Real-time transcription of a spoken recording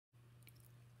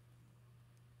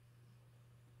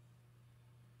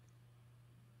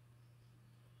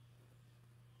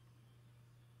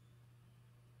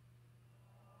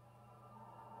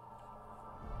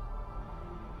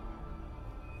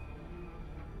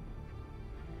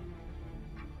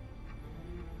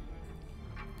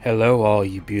Hello, all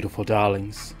you beautiful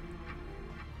darlings.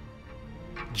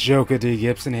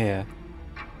 JokerDGibson here,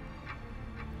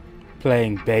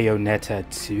 playing Bayonetta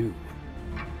 2.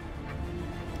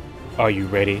 Are you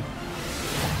ready?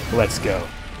 Let's go.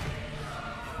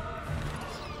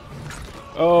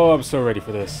 Oh, I'm so ready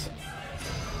for this.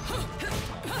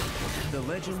 The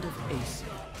legend of Aesir,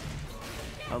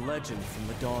 a legend from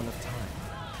the dawn of time.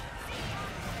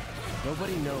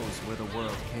 Nobody knows where the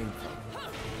world came from.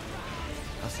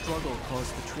 A struggle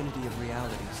caused the trinity of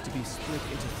realities to be split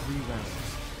into three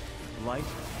realms: light,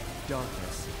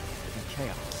 darkness, and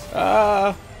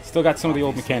chaos. Still got some of the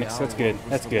old mechanics. That's good.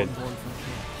 That's good.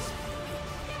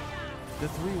 The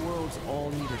three worlds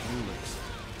all needed rulers,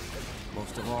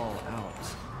 most of all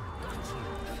ours.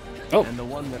 Oh, and the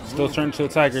one that still turned to a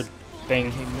tiger thing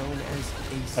became known as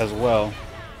Aesir. as well.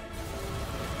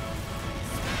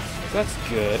 That's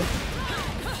good.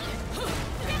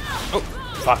 Oh,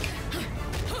 fuck.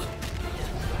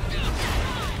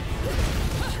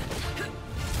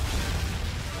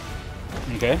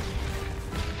 Okay.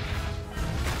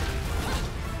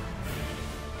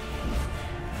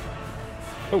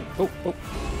 Oh.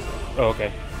 Oh,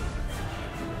 okay.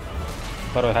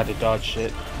 Thought I had to dodge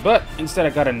shit. But instead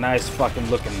I got a nice fucking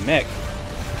looking mech.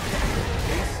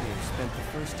 Aesir spent the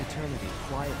first eternity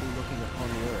quietly looking upon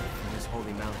the earth from his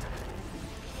holy mountain,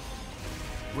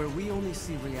 where we only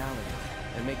see reality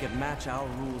and make it match our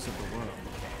rules of the world.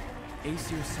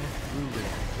 Aesir sent through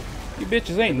reality. You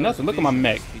bitches ain't nothing. Look at my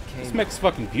mech. This mech's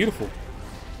fucking beautiful.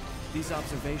 These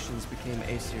observations became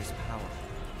Aesir's power.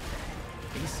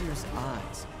 Aesir's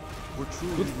eyes were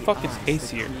truly Who the fuck is eyes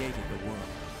Aesir? that created the world.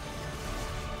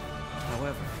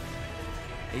 However,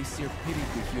 Aesir pitied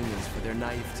the humans for their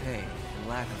naivete and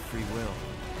lack of free will.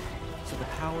 So the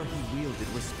power he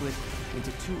wielded was split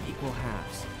into two equal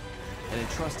halves and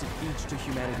entrusted each to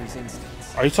humanity's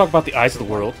instincts. Are you talking about the eyes of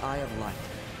the world? Eye of light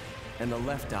and the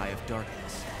left eye of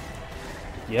darkness.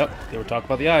 Yep, they were talking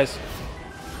about the eyes.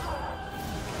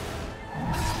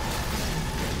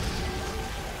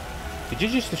 Did you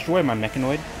just destroy my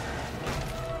mechanoid?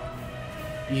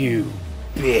 You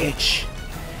bitch.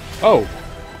 Oh.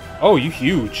 Oh, you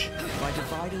huge. By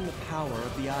dividing the power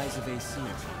of the eyes of Aesir,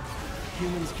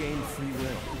 humans gained free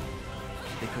will.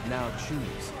 They could now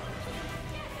choose.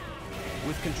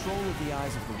 With control of the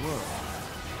eyes of the world,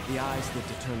 the eyes that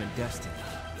determine destiny,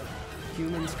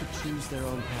 humans could choose their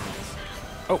own paths.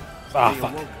 Oh. They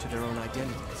Fuck. awoke to their own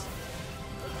identities.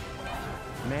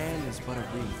 Man is but a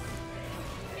reed,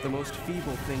 the most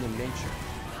feeble thing in nature.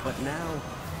 But now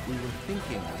we were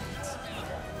thinking reeds,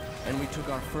 and we took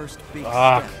our first big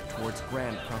step towards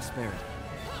grand prosperity.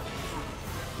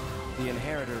 The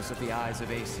inheritors of the eyes of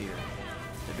Aesir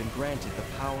have been granted the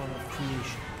power of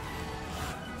creation.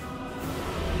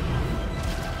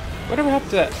 Whatever happened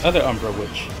to that other Umbra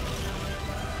witch?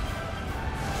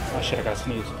 Oh shit, I gotta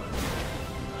sneeze.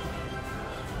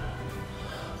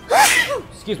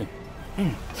 Excuse me.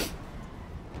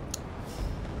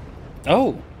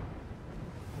 Oh.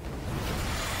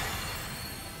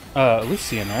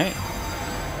 Lucian, right?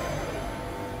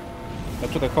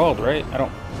 That's what they're called, right?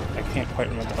 I can't quite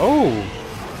remember. Oh!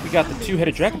 We got the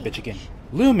two-headed dragon bitch again.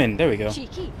 Lumen, there we go.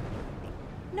 Cheeky.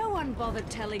 No one bothered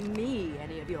telling me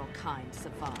any of your kind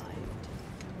survived.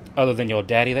 Other than your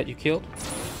daddy that you killed?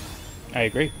 I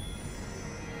agree.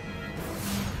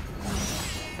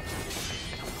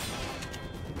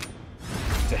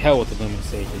 To hell with the Lumen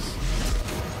sages.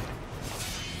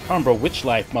 Umbra witch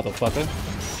life, motherfucker.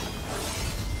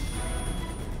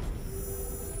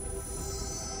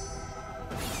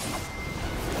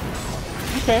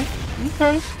 Okay.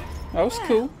 That was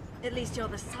cool. At least you're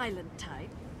the silent type.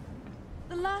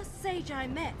 The last sage I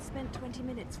met spent 20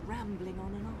 minutes rambling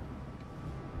on and on.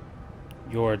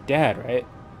 Your dad, right?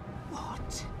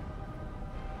 What?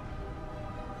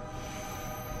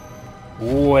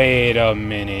 Wait a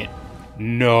minute.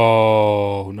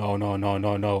 No.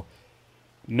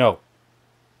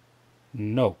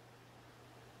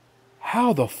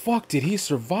 How the fuck did he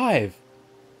survive?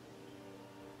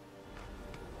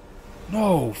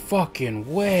 No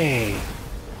fucking way.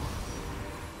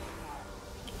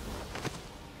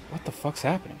 What the fuck's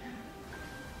happening?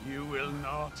 You will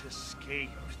not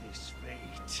escape this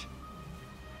fate.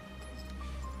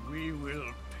 We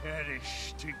will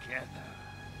perish together.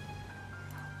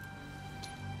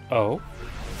 Oh.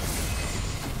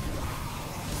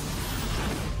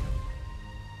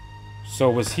 So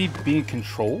was he being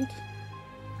controlled?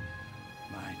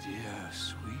 My dear,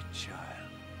 sweet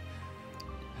child,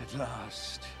 at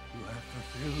last you have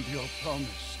fulfilled your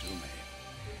promise to me.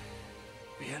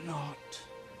 Fear not,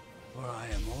 for I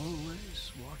am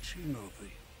always watching over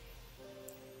you.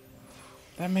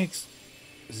 That makes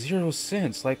 0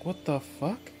 sense. Like, what the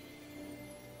fuck?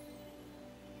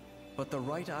 But the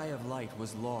right eye of light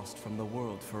was lost from the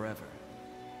world forever,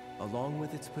 along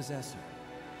with its possessor,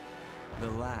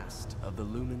 the last of the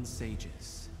Lumen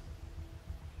sages.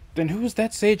 Then who was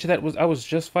that sage that I was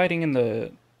just fighting in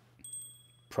the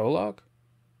prologue?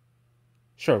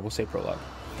 Sure, we'll say prologue.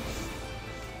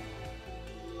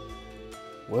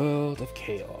 World of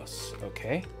Chaos.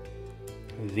 Okay.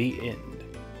 The end.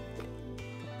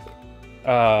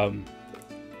 Oh,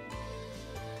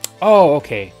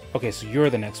 okay. Okay, so you're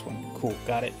the next one. Cool,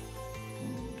 got it.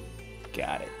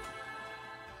 Got it.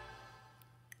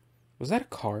 Was that a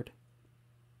card?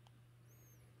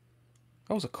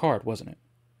 That was a card, wasn't it?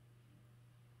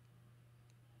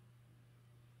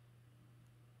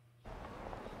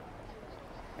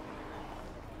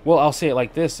 Well, I'll say it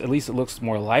like this. At least it looks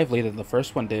more lively than the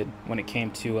first one did when it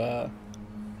came to,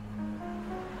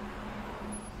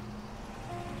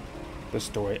 the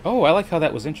story. Oh, I like how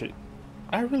that was interesting.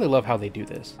 I really love how they do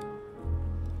this.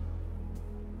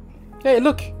 Hey,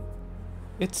 look!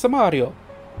 It's Mario!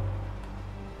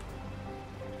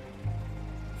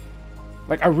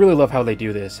 Like, I really love how they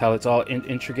do this. How it's all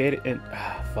intricated and...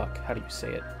 fuck. How do you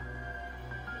say it?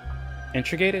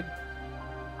 Intricated?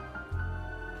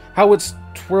 How it's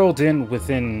twirled in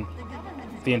within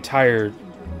the entire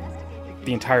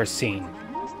scene.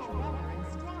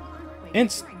 No,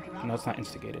 it's not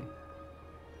instigated.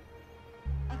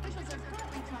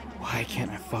 Why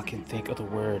can't I fucking think of the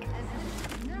word?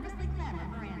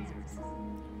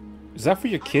 Is that for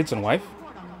your kids and wife?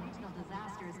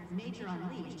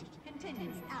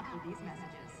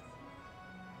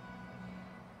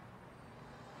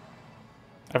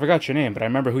 I forgot your name, but I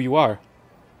remember who you are.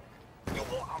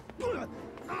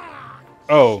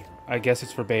 Oh, I guess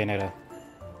it's for Bayonetta.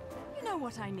 You know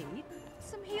what I need?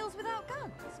 Some heels without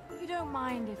guns. You don't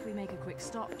mind if we make a quick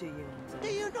stop, do you? Do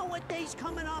you know what day's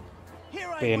coming up? Here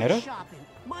I Bayonetta? was shopping,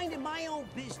 minding my own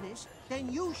business,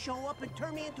 then you show up and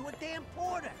turn me into a damn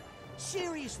porter.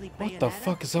 Seriously, Bayonetta. What the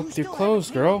fuck is up with your still clothes,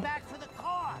 haven't paid me girl? back for the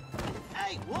car.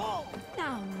 Hey, whoa!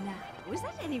 Now, is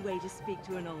that any way to speak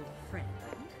to an old friend?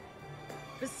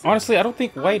 Besides, Honestly, I don't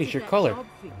think white I is did your that color. job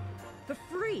for you, for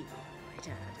free, might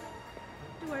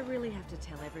add. Do I really have to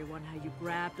tell everyone how you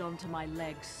grabbed onto my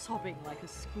leg, sobbing like a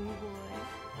schoolboy?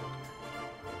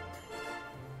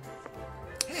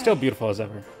 Still beautiful as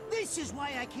ever. This is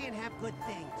why I can't have good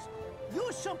things.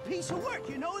 You're some piece of work,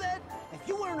 you know that? If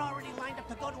you weren't already lined up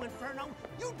to go to Inferno,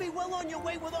 you'd be well on your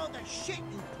way with all the shit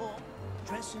you pull.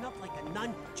 Dressing up like a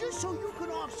nun just so you could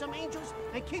off some angels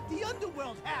and keep the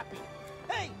underworld happy.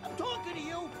 Hey, I'm talking to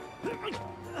you.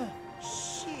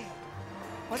 Shit.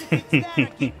 But if it's that,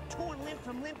 I get torn limb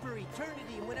from limb for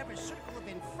eternity in whatever circle of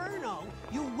Inferno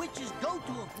you witches go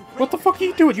to. What the fuck are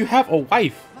you doing? You have a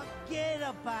wife. Forget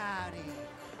about it.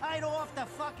 I'd off the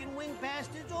fucking wing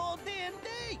bastards all damn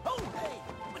day. Oh, hey,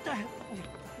 what the hell?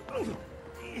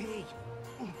 Hey.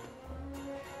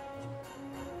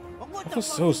 But what I the feel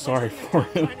fuck so you sorry wasting for your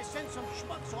time him. trying to send some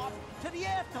schmucks off to the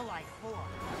afterlife for?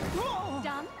 Oh.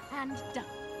 Done and done.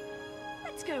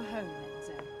 Let's go home,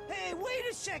 Enzo. Hey, wait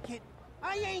a second.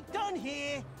 I ain't done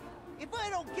here. If I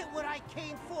don't get what I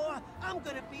came for, I'm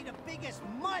gonna be the biggest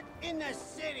mutt in the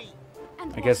city.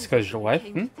 And I guess because your wife?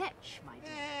 came to fetch, my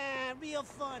dear. Yeah, real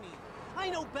funny. I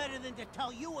know better than to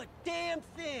tell you a damn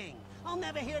thing. I'll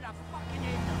never hear the fucking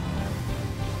end of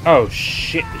it. Oh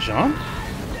shit, Jean?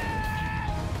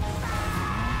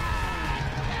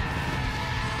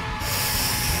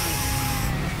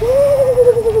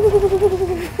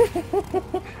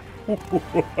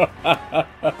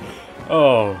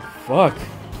 Oh fuck.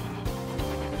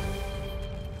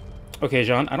 Okay,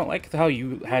 Jean, I don't like how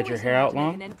you had your hair out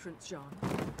long. An entrance, Jean.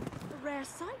 A rare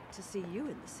sight to see you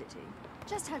in the city.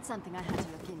 Just had something I had to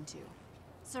look into.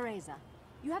 Cereza,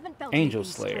 you haven't felt Angel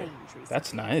anything Slayer. strange recently?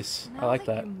 That's nice. I Now like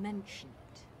that. you mention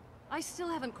it, I still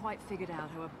haven't quite figured out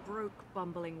how a broke,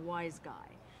 bumbling wise guy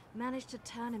managed to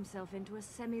turn himself into a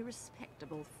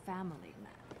semi-respectable family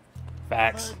man.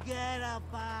 Facts. Forget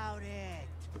about it.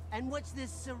 And what's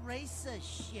this Cereza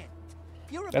shit?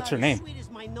 You're That's her about name. as sweet as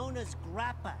my Nona's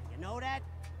grappa, you know that?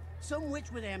 Some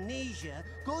witch with amnesia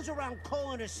goes around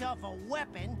calling herself a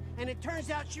weapon, and it turns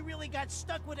out she really got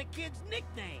stuck with a kid's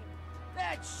nickname.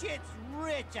 That shit's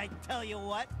rich, I tell you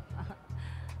what.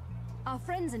 Our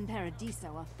friends in Paradiso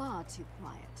are far too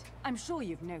quiet. I'm sure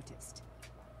you've noticed.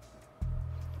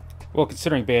 Well,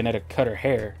 considering Bayonetta cut her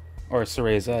hair, or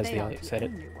Cereza as They they aren't said the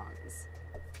it. only ones.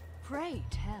 Pray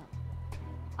tell.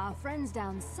 Our friends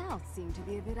down south seem to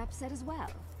be a bit upset as well.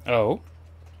 Oh,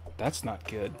 that's not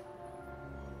good.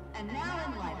 And now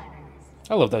in libraries,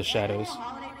 I love those shadows. the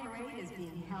holiday parade is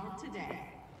being held today.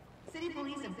 City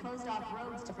police have closed off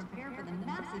roads to prepare for the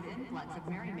massive influx of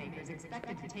merrymakers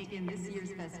expected to take in this year's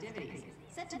festivities,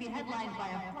 set to be headlined by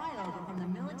a flyover from the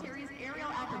military's aerial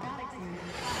acrobatics unit.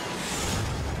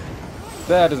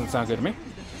 That doesn't sound good to me.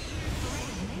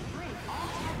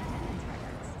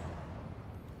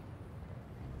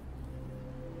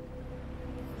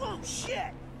 Whoa,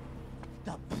 shit!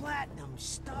 The Platinum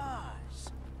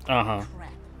Stars. Uh-huh.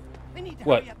 Crap. I need to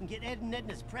What? hurry up and get Ed and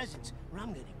Edna's presents, or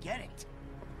I'm gonna get it.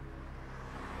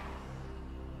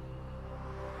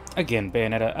 Again,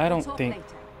 Bayonetta, I don't Talk think...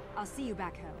 later. I'll see you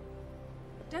back home.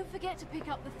 Don't forget to pick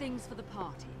up the things for the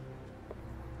party.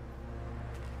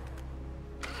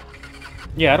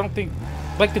 Yeah, I don't think...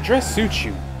 Like, the dress suits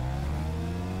you.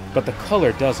 But the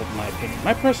color doesn't, in my opinion.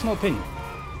 My personal opinion.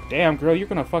 Damn, girl, you're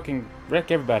gonna fucking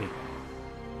wreck everybody.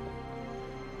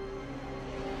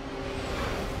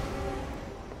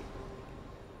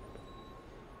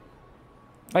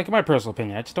 Like, in my personal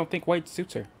opinion, I just don't think white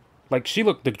suits her. Like,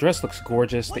 the dress looks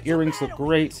gorgeous, the What's earrings the look matter with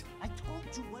great. you? I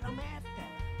told you what I'm after.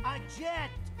 A jet.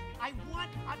 I want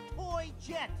a toy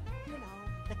jet. You know,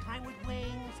 the kind with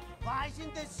wings, flies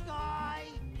in the sky.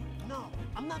 No,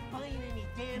 I'm not buying any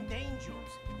damned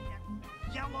angels.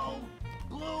 Yellow,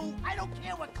 blue, I don't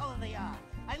care what color they are.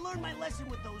 I learned my lesson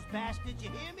with those bastards, you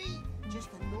hear me? Just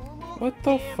a normal What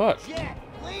the damn fuck? jet,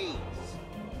 please.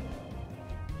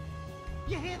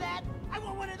 You hear that? I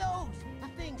want one of those. The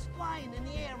thing's flying in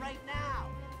the air right now.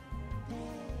 There,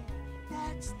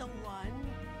 that's the one.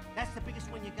 That's the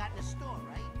biggest one you got in the store,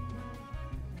 right?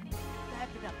 Wrap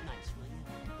it up nice, will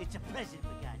you? It's a present,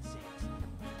 for God's sakes.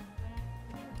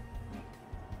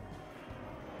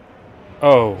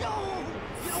 Oh, Yo!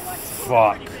 You know what?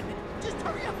 fuck. Just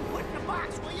hurry up and put it in the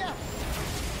box, will ya?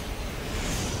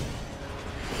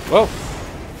 Well,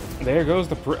 there goes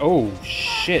the oh,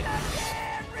 shit.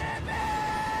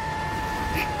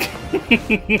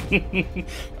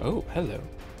 Oh, hello.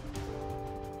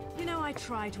 You know, I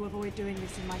try to avoid doing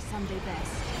this in my Sunday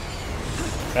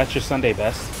best. That's your Sunday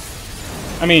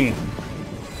best? I mean,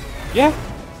 yeah.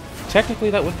 Technically,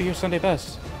 that would be your Sunday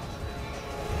best.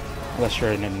 Unless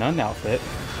you're in a nun outfit.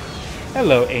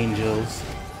 Hello, angels.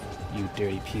 You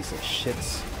dirty piece of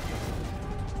shits.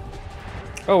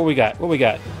 Oh, what we got? What we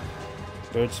got?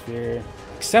 Third sphere.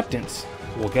 Acceptance.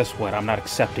 Well, guess what? I'm not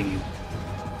accepting you.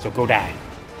 So go die.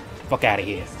 Fuck out of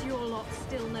here. Your lot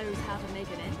still knows how to make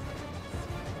an end.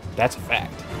 That's a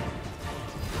fact.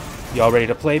 Y'all ready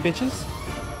to play, bitches?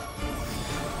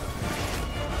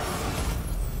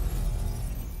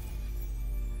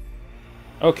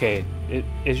 Okay,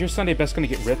 is your Sunday best gonna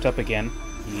get ripped up again?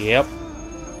 Yep.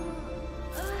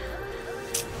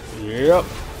 Yep.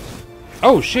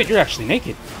 Oh shit, you're actually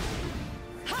naked.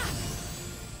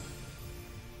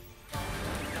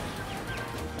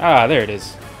 Ah, there it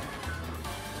is.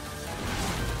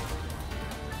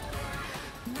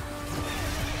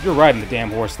 You're riding the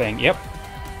damn horse thing. Yep.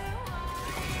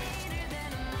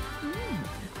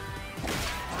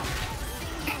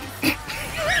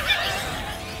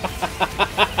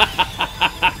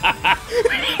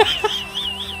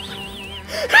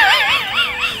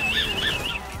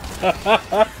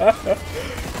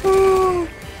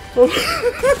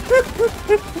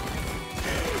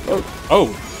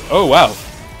 Oh, wow.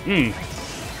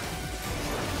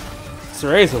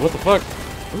 Cereza, what the fuck?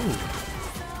 Ooh.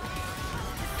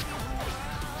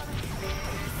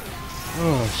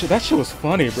 Oh, shit, that shit was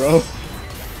funny, bro.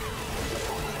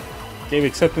 Gave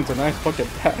acceptance a nice fucking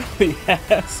pat on the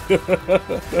ass.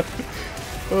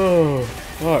 Oh,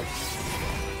 fuck.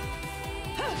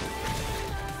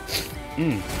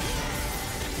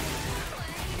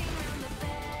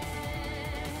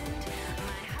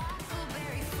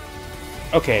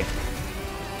 Okay.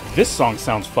 This song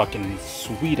sounds fucking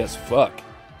sweet as fuck.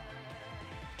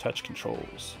 Touch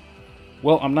controls.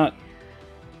 Well, I'm not,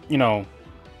 you know...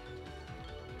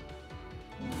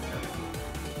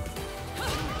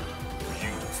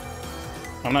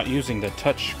 I'm not using the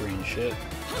touch screen shit.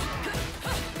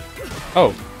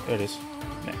 Oh, there it is.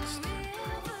 Next.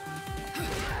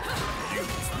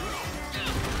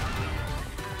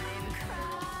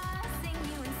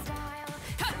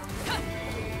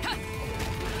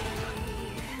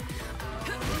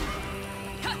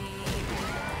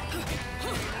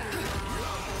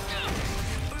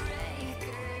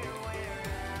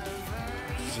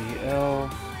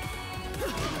 ZL.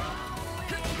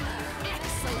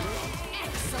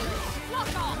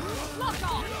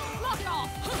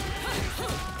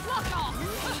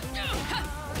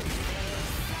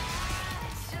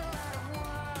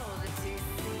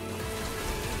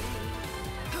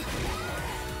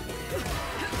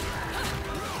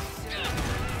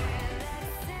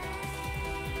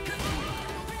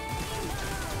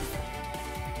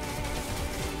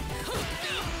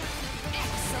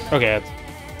 Okay,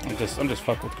 I'm just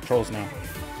fucked with controls now.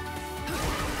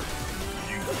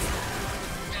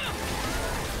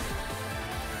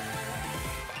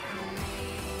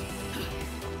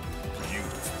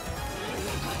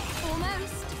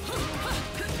 Almost.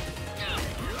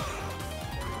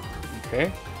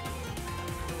 Okay.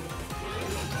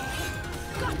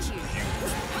 Got you.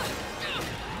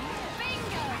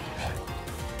 Bingo.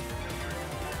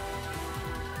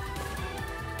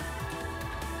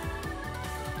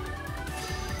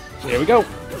 Here we go.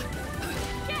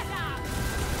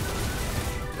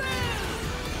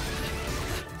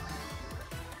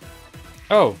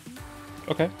 Oh.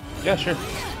 Okay. Yeah, sure.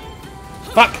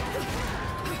 Fuck!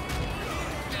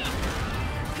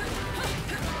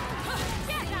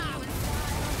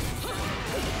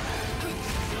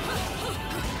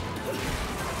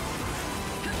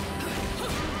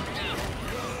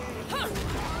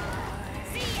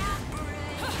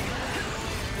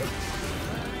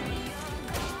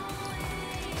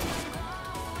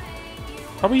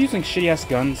 Are we using shitty-ass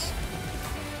guns?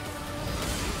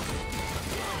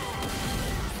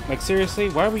 Like, seriously?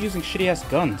 Why are we using shitty-ass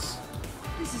guns?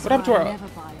 This is What happened to why our- I never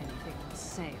buy anything on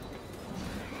sale.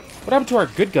 What happened to our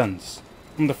good guns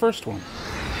from the first one?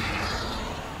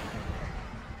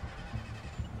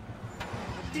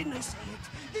 Didn't I say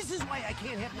it? This is why I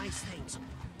can't have nice things.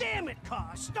 Damn it,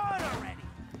 car, start already.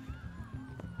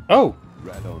 Oh!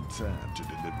 Right on time to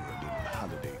deliver a little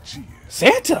holiday cheer.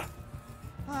 Santa!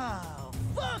 Oh,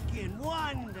 fucking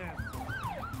wonderful.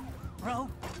 Bro,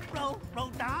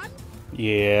 Don?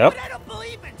 Yep. But I don't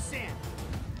believe in Santa.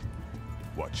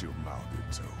 Watch your mouth,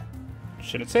 Rizzo.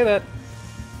 Shouldn't say that.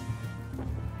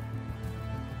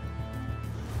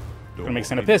 Don't Gonna make want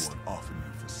Santa pissed. anyone offering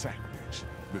you for sacrilege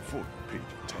before you pay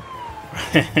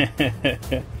your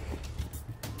tab.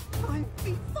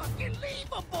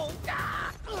 Unbelievable.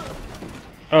 Ah!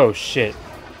 Oh, shit.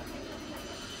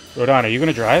 Rodon, are you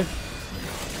gonna drive?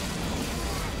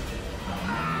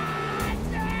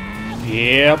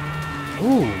 Yep.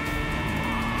 Ooh.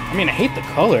 I mean, I hate the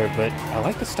color, but I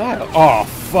like the style. Oh,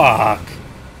 fuck.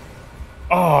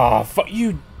 Oh, fuck.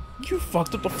 You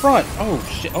fucked up the front. Oh,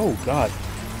 shit. Oh, God.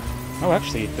 Oh,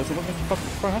 actually, it doesn't look like you fucked up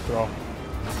the front after all.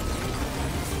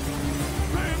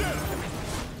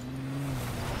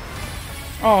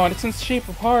 Oh, and it's in the shape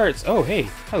of hearts. Oh, hey.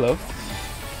 Hello.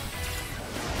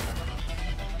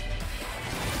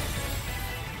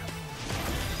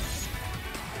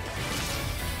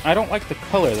 I don't like the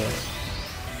color, though.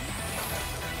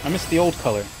 I miss the old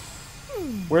color.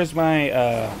 Where's my,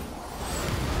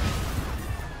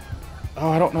 Oh,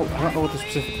 I don't know what the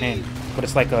specific name, but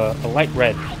it's like a light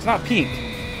red. It's not pink.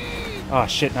 Oh,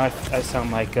 shit, now I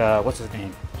sound like, what's his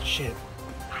name? Shit.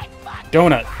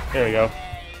 Donut. There we go.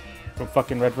 From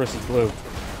fucking Red vs. Blue.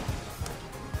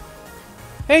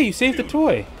 Hey, you saved the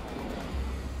toy!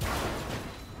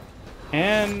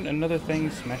 And another thing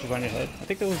smashes on your head. I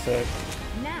think there was the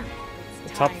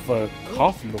top of a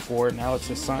coffin before, now it's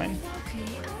a sign.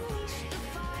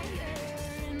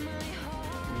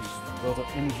 Build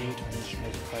up energy to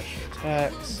initiate pressure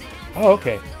attacks. Oh,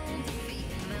 okay.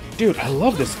 Dude, I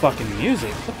love this fucking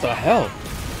music. What the hell?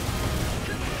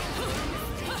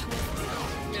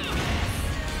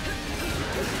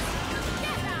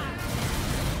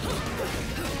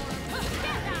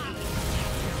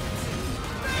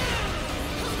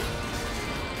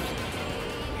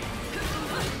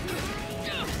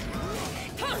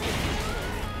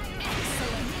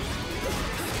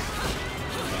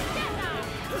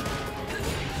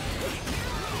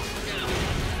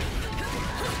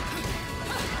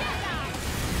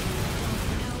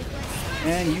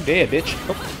 And you dead, bitch.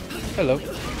 Oh, hello.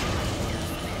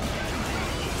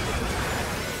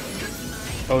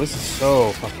 Oh, this is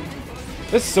so fucking...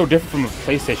 This is so different from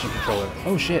a PlayStation controller.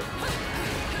 Oh, shit.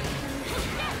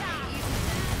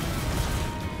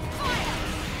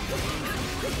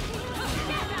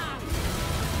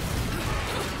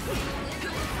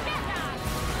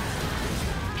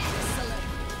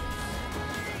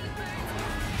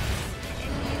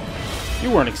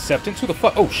 You weren't acceptance. Who the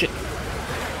fuck? Oh, shit.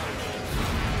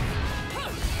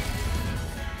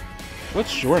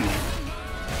 What's your name?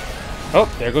 Oh,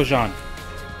 there goes Jean.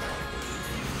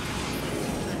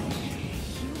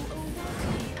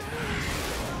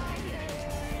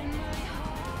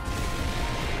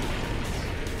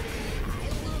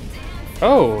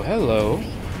 Oh, hello.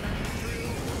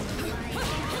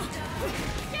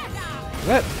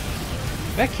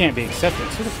 That can't be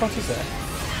acceptance. Who the fuck is that?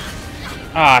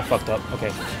 Ah, I fucked up.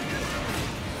 Okay.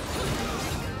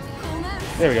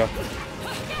 There we go.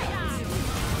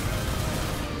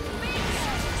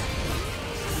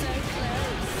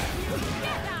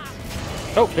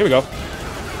 Oh, here we go.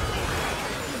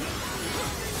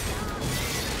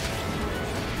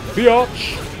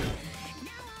 Biatch!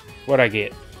 What'd I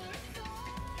get?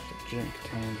 Drink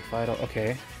contains vital.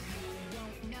 Okay.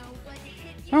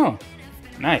 Oh,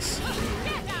 nice.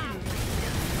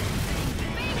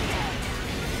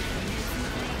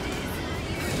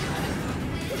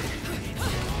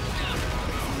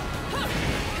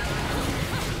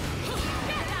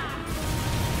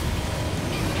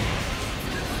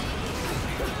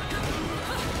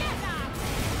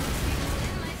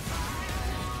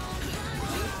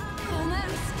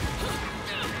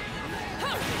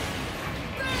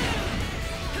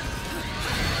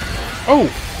 Oh,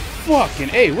 fucking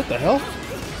A, what the hell?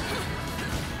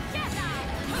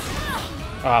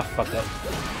 Ah, fuck that.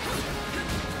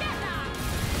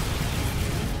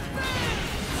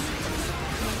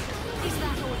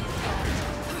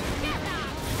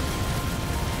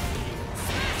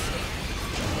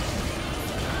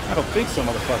 I don't think so,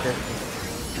 motherfucker.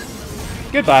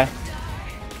 Goodbye.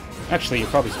 Actually, you're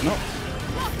probably... No.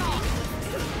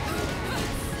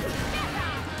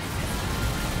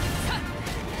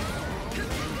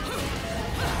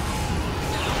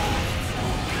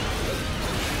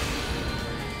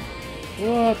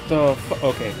 What the fu-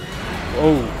 Okay.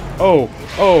 Oh.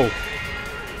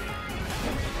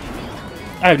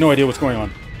 I have no idea what's going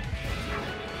on.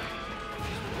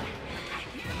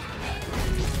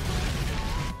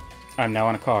 I'm now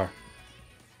on a car.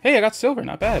 Hey, I got silver,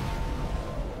 not bad.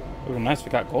 It would be nice if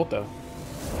we got gold, though.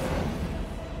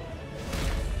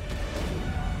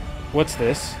 What's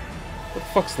this? What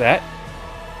the fuck's that?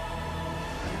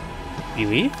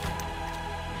 Believe?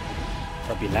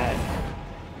 Or be live?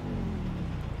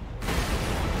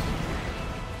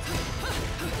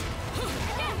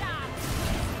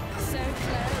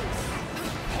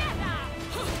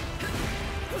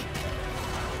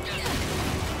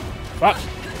 Fuck!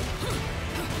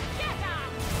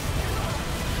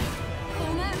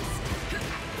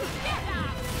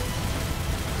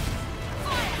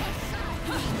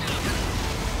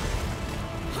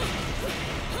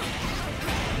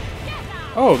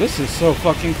 Oh, this is so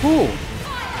fucking cool!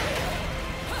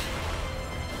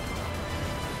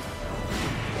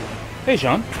 Hey,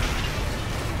 Jean.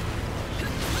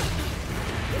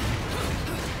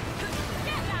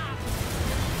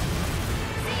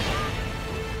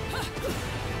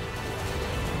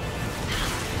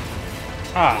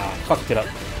 Ah, fucked it up.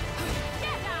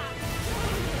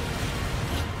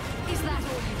 Is that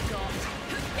all you've got?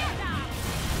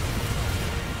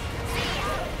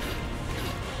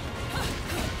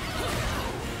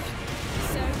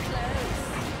 So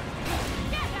close.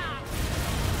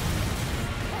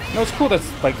 No, it's cool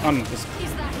that's like on this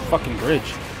fucking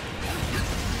bridge.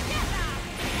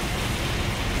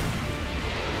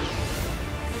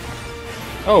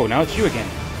 Oh, now it's you again.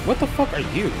 What the fuck are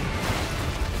you?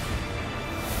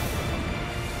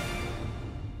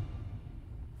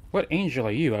 What angel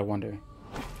are you, I wonder?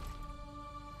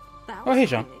 That Oh, hey, was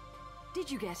Jean. quick. Did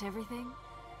you get everything?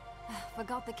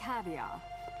 Forgot the caviar.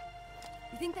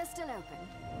 You think they're still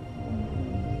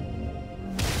open?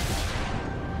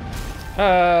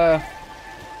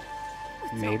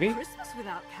 It's Maybe? not Christmas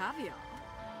without caviar.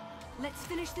 Let's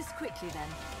finish this quickly then.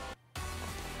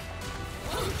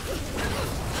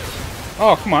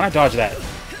 Oh, come on, I dodged that.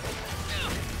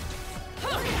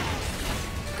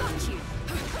 Got you.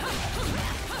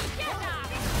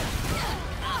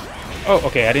 Oh,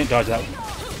 okay, I didn't dodge that one.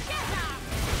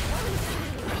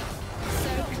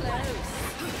 So close.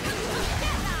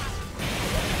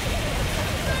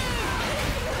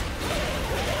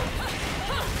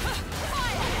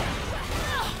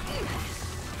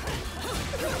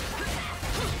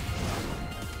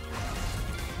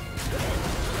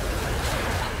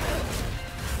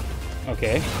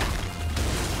 Okay.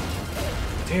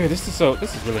 Dude, this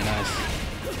is really nice.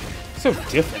 So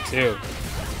different too.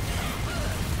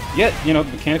 Yet, you know,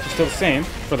 the mechanics are still the same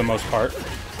for the most part.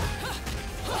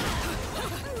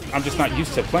 I'm just not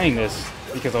used to playing this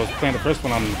because I was playing the first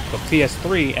one on the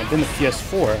PS3 and then the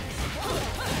PS4.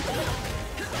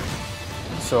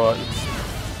 So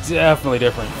it's definitely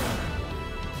different.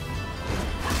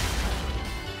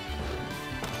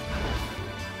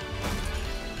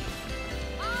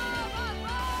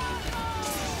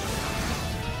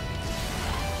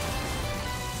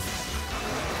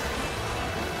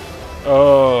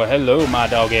 Oh, hello, my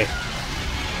doggy.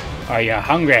 Are you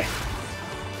hungry? I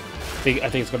think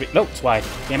it's gonna be. Nope, it's wide.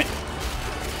 Damn it.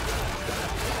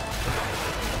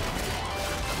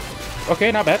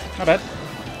 Okay, not bad, not bad.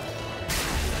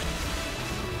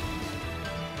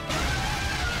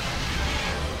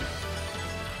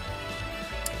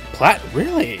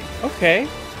 Really? Okay.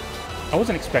 I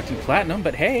wasn't expecting platinum,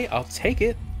 but hey, I'll take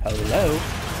it. Hello.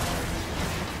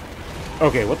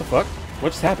 Okay, what the fuck?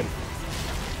 What just happened?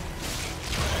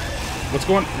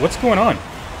 What's going on?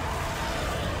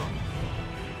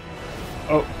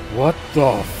 Oh, what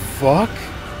the fuck?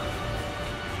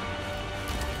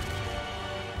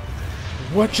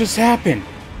 What just happened?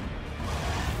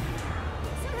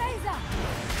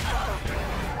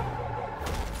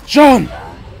 John!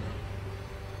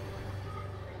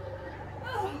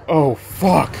 Oh,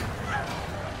 fuck.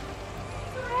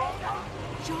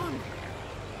 John!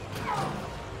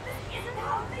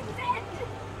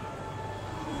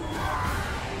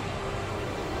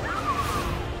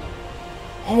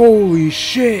 Holy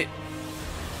shit!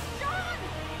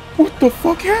 What the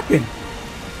fuck happened?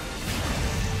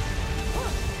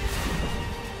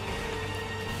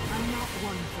 I'm not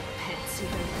one for pets who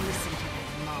don't listen to their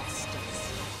masters.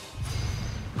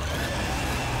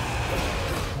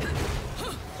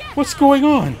 What's going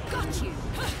on? Got you!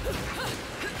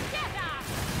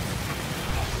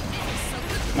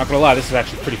 Not gonna lie, this is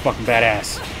actually pretty fucking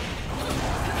badass.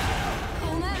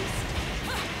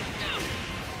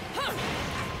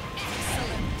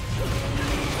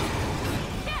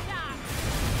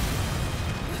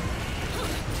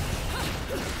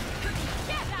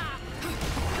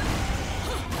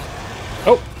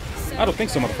 Oh! I don't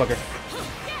think so, motherfucker.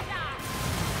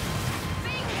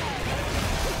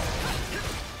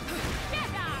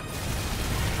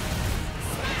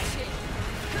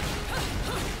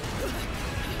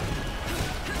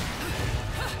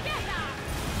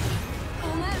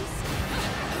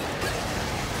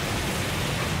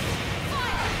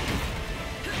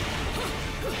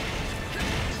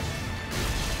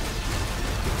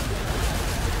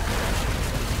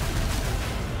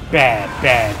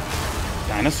 Bad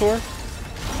dinosaur?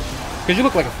 Because you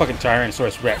look like a fucking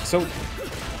Tyrannosaurus Rex, so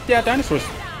yeah, dinosaur's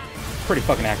pretty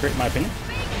fucking accurate in my opinion.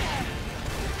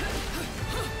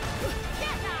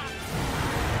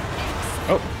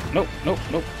 Oh, nope.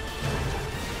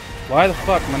 Why the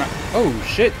fuck am I not? Oh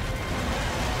shit!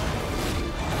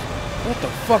 What the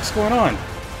fuck's going on?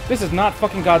 This is not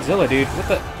fucking Godzilla, dude. What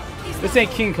the? This ain't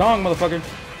King Kong, motherfucker.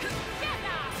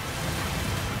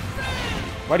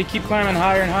 Why do you keep climbing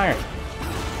higher and higher?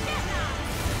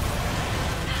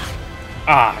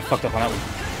 Ah, I fucked up on that one.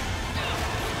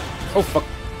 Oh, fuck.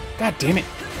 God damn it.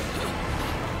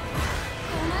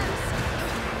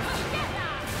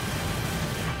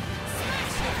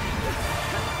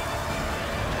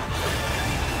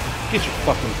 Get your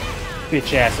fucking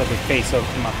bitch ass ugly face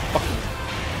over to my fucking...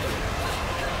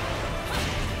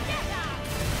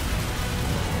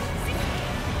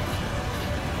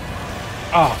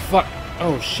 Oh, fuck.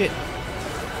 Oh, shit.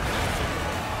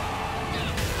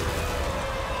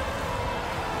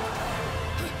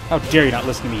 How dare you not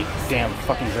listen to me, you damn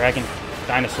fucking dragon,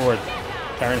 dinosaur,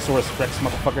 Tyrannosaurus Rex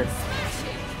motherfucker.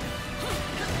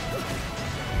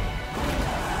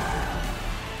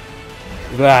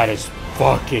 That is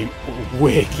fucking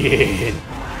wicked.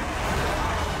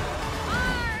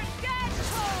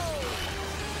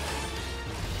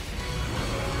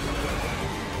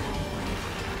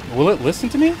 Will it listen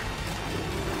to me?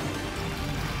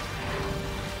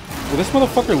 Will this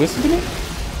motherfucker listen to me?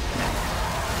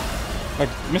 Like,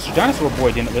 Mr. Dinosaur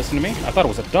Boy didn't listen to me. I thought it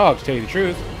was a dog, to tell you the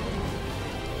truth.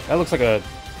 That looks like a...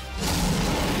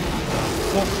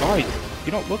 Well, alright,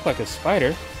 you don't look like a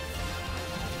spider.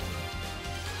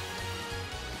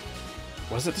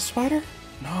 Was it the spider?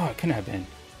 No, it couldn't have been.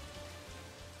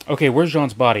 Okay, where's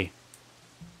Jean's body?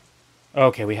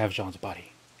 Okay, we have Jean's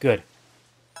body. Good.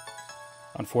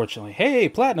 Unfortunately. Hey,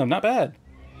 platinum, not bad.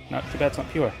 Not too bad it's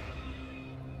not pure.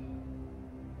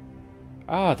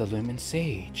 Ah, the Lumen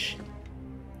Sage.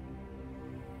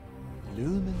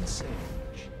 Lumen Sage.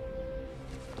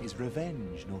 Is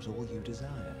revenge not all you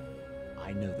desire?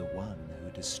 I know the one who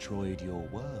destroyed your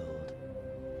world.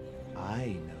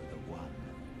 I know the one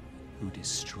who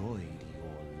destroyed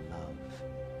your love.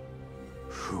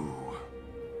 Who?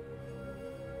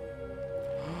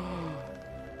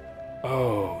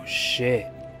 Oh, shit.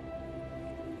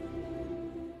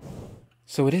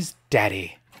 So it is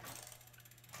Daddy.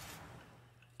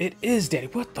 It is Daddy.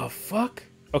 What the fuck?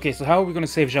 Okay, so how are we going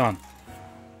to save Jean?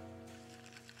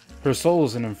 Her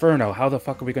soul's in Inferno. How the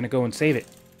fuck are we going to go and save it?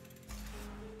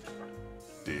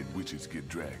 Dead witches get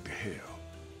dragged to hell.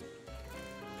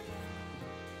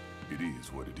 It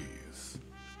is what it is.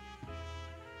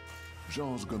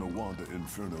 Jean's gonna wander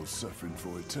Inferno suffering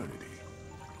for eternity.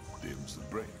 Them's the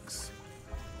breaks.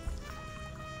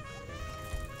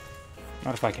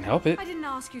 Not if I can help it. I didn't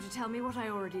ask you to tell me what I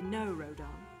already know, Rodon.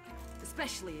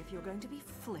 Especially if you're going to be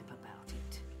flip about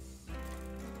it.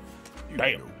 You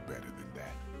Damn. know better than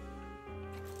that.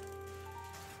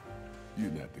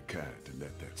 You're not the kind to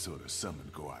let that sort of summon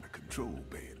go out of control,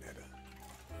 Bayonetta.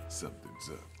 Something's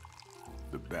up.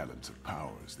 The balance of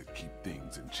powers that keep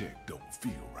things in check don't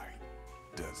feel right,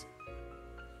 does it?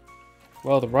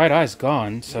 Well, the right eye's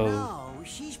gone, so... No,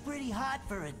 she's pretty hot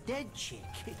for a dead chick.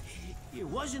 You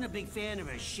wasn't a big fan of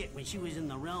her shit when she was in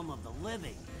the realm of the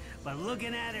living. But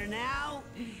looking at her now...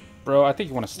 Bro, I think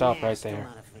you want to stop right still there.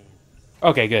 not a fan.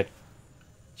 Okay, good.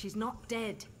 She's not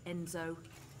dead, Enzo.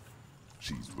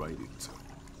 She's right, Enzo.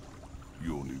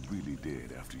 You're only really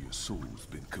dead after your soul's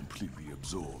been completely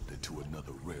absorbed into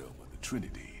another realm of the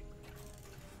Trinity.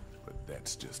 But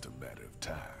that's just a matter of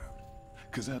time.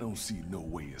 Cause I don't see no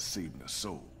way of saving a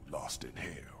soul lost in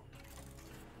hell.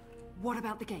 What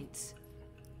about the gates?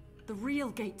 The real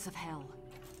gates of hell?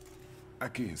 I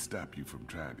can't stop you from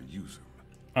trying to use them.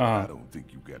 Uh-huh. I don't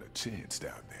think you got a chance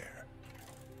down there.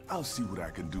 I'll see what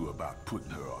I can do about putting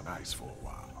her on ice for a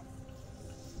while.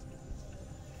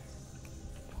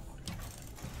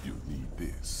 You'll need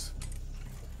this.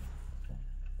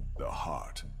 The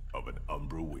heart of an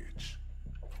Umbra witch.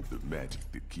 The magic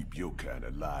that keep your kind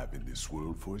alive in this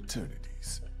world for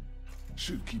eternities.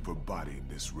 Should keep her body in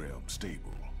this realm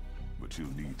stable, but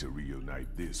you'll need to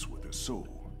reunite this with her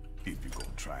soul if you're gonna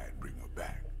try and bring her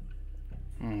back.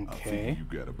 I Okay. think you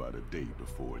got about a day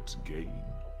before it's game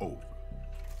over.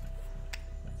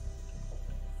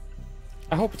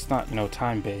 I hope it's not,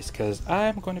 time-based, because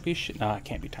I'm going to be Nah, it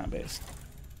can't be time-based.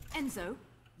 Enzo,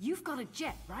 you've got a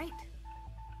jet, right?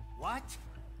 What?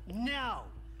 No.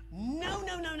 No,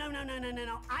 no, no, no, no, no, no, no,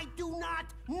 no. I do not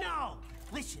know.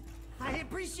 Listen, I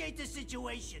appreciate the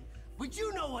situation, but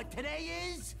you know what today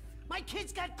is? My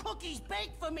kids got cookies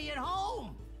baked for me at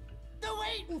home. They're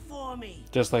waiting for me.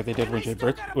 Just like they did And with I your,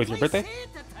 still gotta with your play birthday?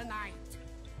 Santa tonight.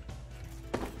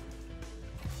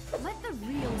 Let the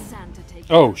real Santa take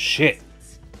Oh, care of shit.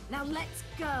 presents. Now let's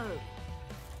go.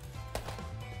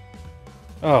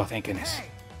 Oh, thank goodness. Hey,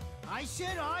 I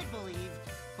said I believed,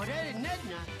 but Ed and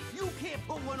Edna, you can't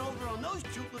put one over on those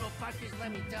cute little fuckers,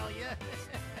 let me tell you.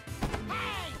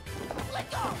 Hey!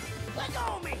 Let go! Let go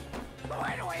of me!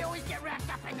 Why do I always get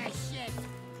wrapped up in this shit?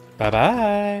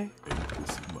 Bye-bye.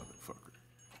 This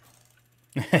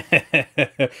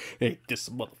motherfucker. Hey, this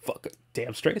motherfucker.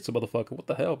 Damn straight it's a motherfucker. What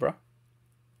the hell, bro?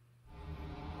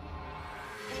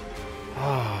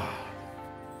 Ah,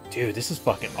 dude, this is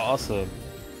fucking awesome.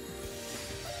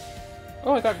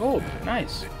 Oh, I got gold.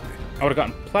 Nice. I would have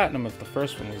gotten platinum if the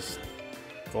first one was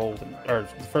gold, or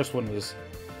the first one was.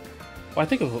 Well, I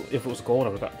think if it was gold, I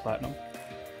would have gotten platinum.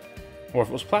 Or if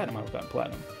it was platinum, I would have gotten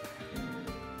platinum.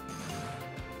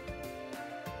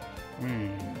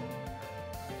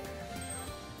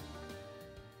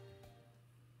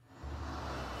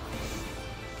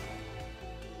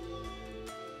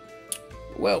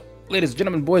 Well, ladies and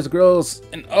gentlemen, boys and girls,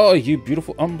 and all you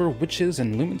beautiful Umbra witches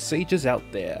and lumen sages out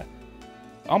there,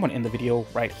 I'm gonna end the video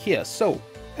right here. So,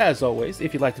 as always,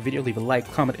 if you liked the video, leave a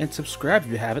like, comment, and subscribe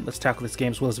if you haven't. Let's tackle this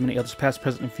game as well as many others past,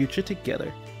 present, and future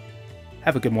together.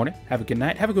 Have a good morning, have a good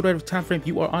night, have a good whatever time frame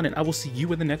you are on, and I will see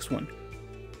you in the next one.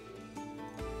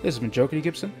 This has been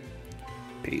JokerDGibson.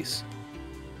 Peace.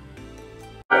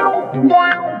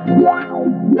 Wow.